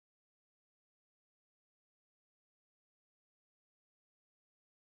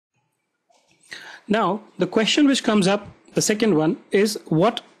Now, the question which comes up, the second one, is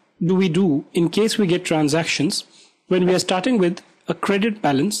what do we do in case we get transactions when we are starting with a credit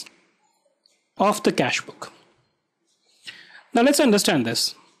balance of the cash book? Now, let's understand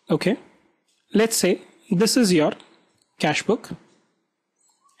this. Okay. Let's say this is your cash book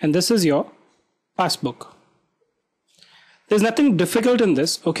and this is your passbook. There's nothing difficult in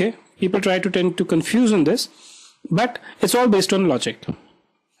this. Okay. People try to tend to confuse on this, but it's all based on logic,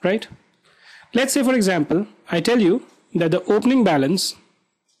 right? Let's say, for example, I tell you that the opening balance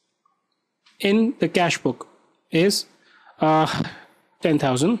in the cash book is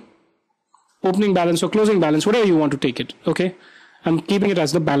 10,000. Opening balance or closing balance, whatever you want to take it. Okay. I'm keeping it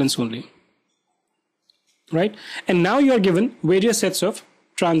as the balance only. Right. And now you are given various sets of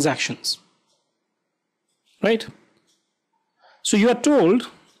transactions. Right. So you are told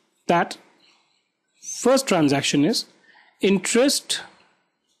that first transaction is interest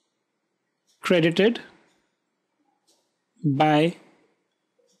credited by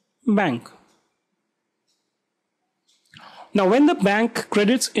bank. Now, when the bank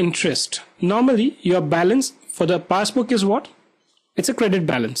credits interest, normally your balance for the passbook is what? It's a credit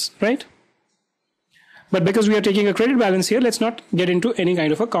balance, right? But because we are taking a credit balance here, let's not get into any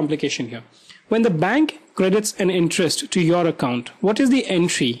kind of a complication here. When the bank credits an interest to your account, what is the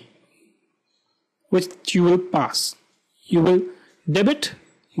entry which you will pass? You will debit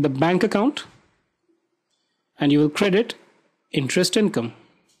the bank account and you will credit interest income,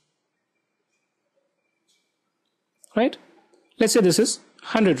 right? Let's say this is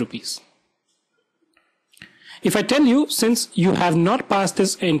 100 rupees. If I tell you, since you have not passed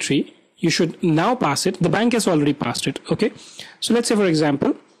this entry, you should now pass it. The bank has already passed it. Okay. So let's say, for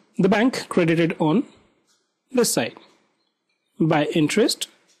example, the bank credited on this side by interest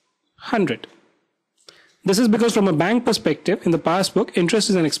 100. This is because from a bank perspective, in the passbook, interest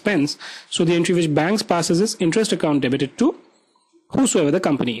is an expense. So the entry which banks passes is interest account debited to whosoever the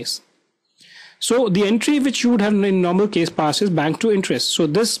company is. So the entry which you would have in normal case pass is bank to interest. So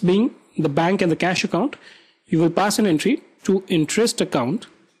this being the bank and the cash account, you will pass an entry to interest account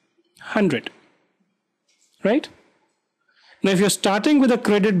 100. Right? Now, if you're starting with a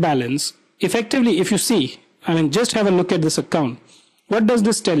credit balance, effectively, if you see, just have a look at this account. What does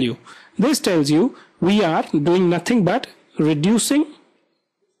this tell you? This tells you we are doing nothing but reducing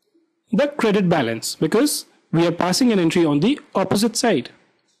the credit balance because we are passing an entry on the opposite side.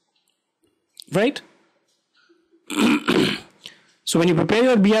 Right? So when you prepare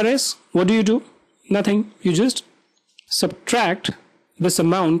your BRS, what do? Nothing. You just subtract this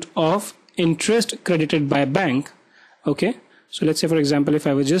amount of interest credited by bank. Okay. So let's say, for example, if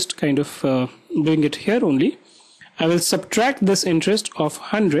I was just kind of doing it here only, I will subtract this interest of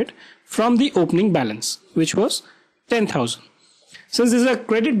 100 from the opening balance, which was 10,000. Since this is a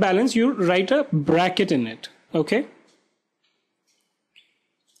credit balance, you write a bracket in it. Okay.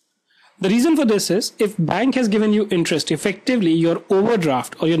 The reason for this is if bank has given you interest, effectively your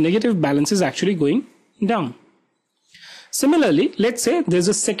overdraft or your negative balance is actually going down. Similarly, let's say there's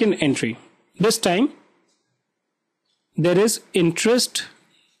a second entry. This time there is interest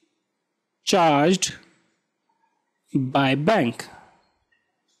charged by bank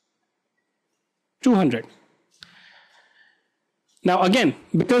 200. Now again,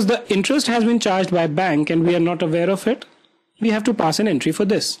 because the interest has been charged by bank and we are not aware of it, we have to pass an entry for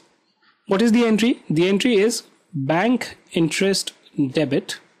this. What is the entry? The entry is bank interest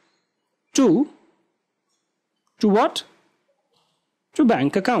debit to what? To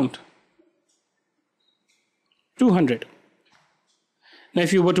bank account 200. Now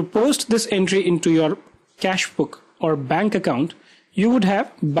if you were to post this entry into your cash book or bank account, you would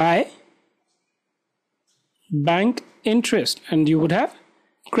have by bank interest and you would have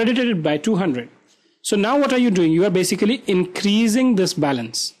credited it by 200. So now what are you doing? You are basically increasing this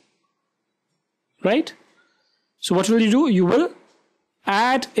balance, right? So what will you do? You will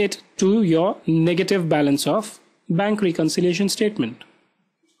add it to your negative balance of bank reconciliation statement.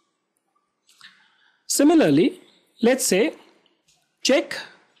 Similarly, let's say check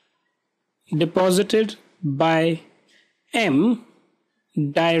deposited by M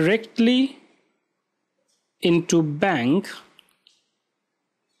directly into bank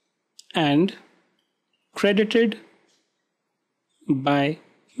and credited by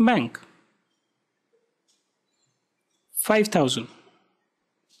bank 5,000.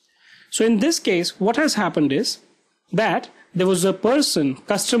 So in this case, what has happened is that there was a person,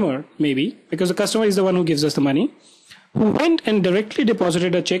 customer maybe, because the customer is the one who gives us the money, who went and directly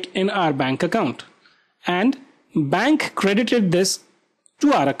deposited a check in our bank account and bank credited this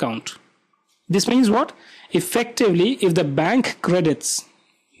to our account. This means what? Effectively, if the bank credits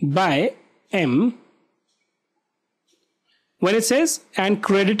by M. When it says and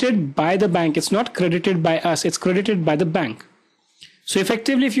credited by the bank, it's not credited by us, it's credited by the bank. So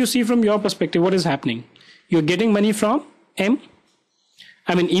effectively, if you see from your perspective, what is happening? You're getting money from M.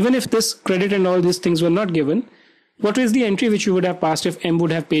 I mean, even if this credit and all these things were not given, what is the entry which you would have passed if M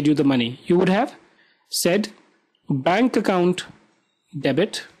would have paid you the money? You would have said bank account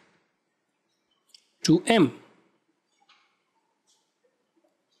debit to M.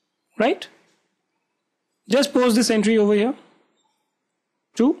 Right? Just post this entry over here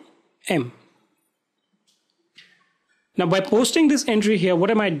to M. Now by posting this entry here,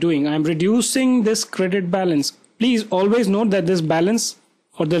 what am I doing? I'm reducing this credit balance. Please always note that this balance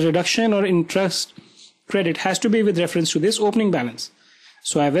or the reduction or interest credit has to be with reference to this opening balance.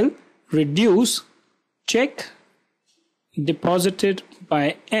 So I will reduce check deposited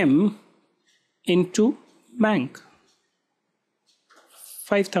by M into bank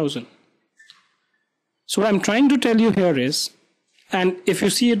 5,000. So what I'm trying to tell you here is, and if you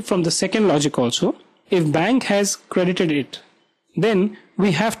see it from the second logic also, if bank has credited it, then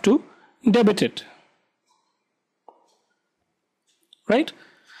we have to debit it. Right?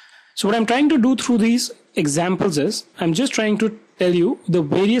 So what I'm trying to do through these examples is, I'm just trying to tell you the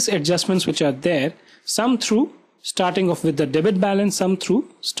various adjustments which are there, some through starting off with the debit balance, some through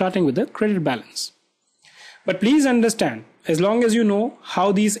starting with the credit balance. But please understand, as long as you know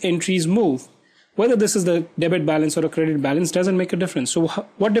how these entries move, whether this is the debit balance or a credit balance doesn't make a difference. So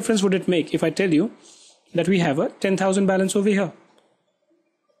what difference would it make if I tell you that we have a 10,000 balance over here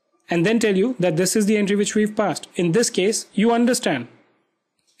and then tell you that this is the entry which we've passed? In this case, you understand,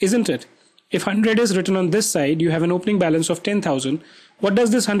 isn't it? If 100 is written on this side, you have an opening balance of 10,000. What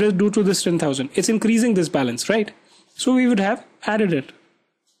does this 100 do to this 10,000? It's increasing this balance, right? So we would have added it.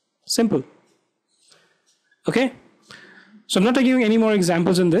 Simple. Okay? So I'm not giving any more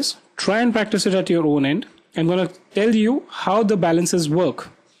examples in this. Try and practice it at your own end. I'm going to tell you how the balances work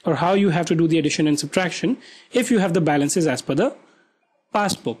or how you have to do the addition and subtraction if you have the balances as per the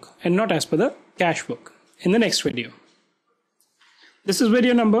past book and not as per the cash book in the next video. This is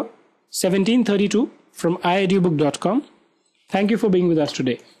video number 1732 from iedubook.com. Thank you for being with us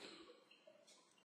today.